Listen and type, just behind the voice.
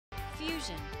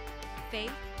Fusion.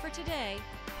 Faith for today,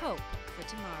 hope for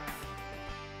tomorrow.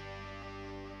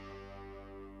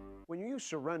 When you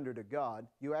surrender to God,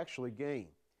 you actually gain.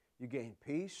 You gain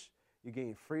peace, you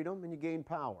gain freedom, and you gain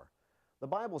power. The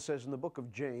Bible says in the book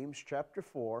of James, chapter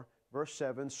 4, verse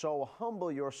 7, "So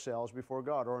humble yourselves before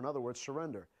God," or in other words,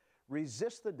 surrender.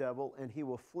 "Resist the devil, and he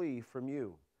will flee from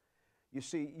you." You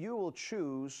see, you will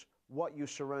choose what you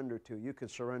surrender to. You can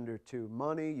surrender to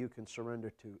money, you can surrender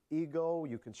to ego,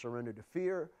 you can surrender to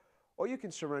fear, or you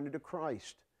can surrender to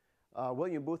Christ.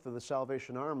 William Booth of the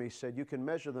Salvation Army said you can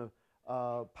measure the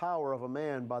power of a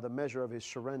man by the measure of his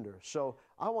surrender. So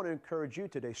I want to encourage you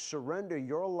today, surrender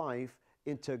your life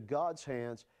into God's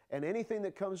hands, and anything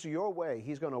that comes your way,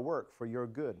 He's going to work for your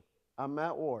good. I'm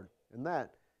Matt Ward, and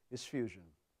that is Fusion.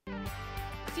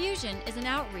 Fusion is an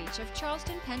outreach of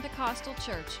Charleston Pentecostal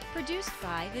Church, produced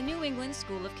by the New England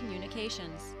School of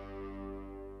Communications.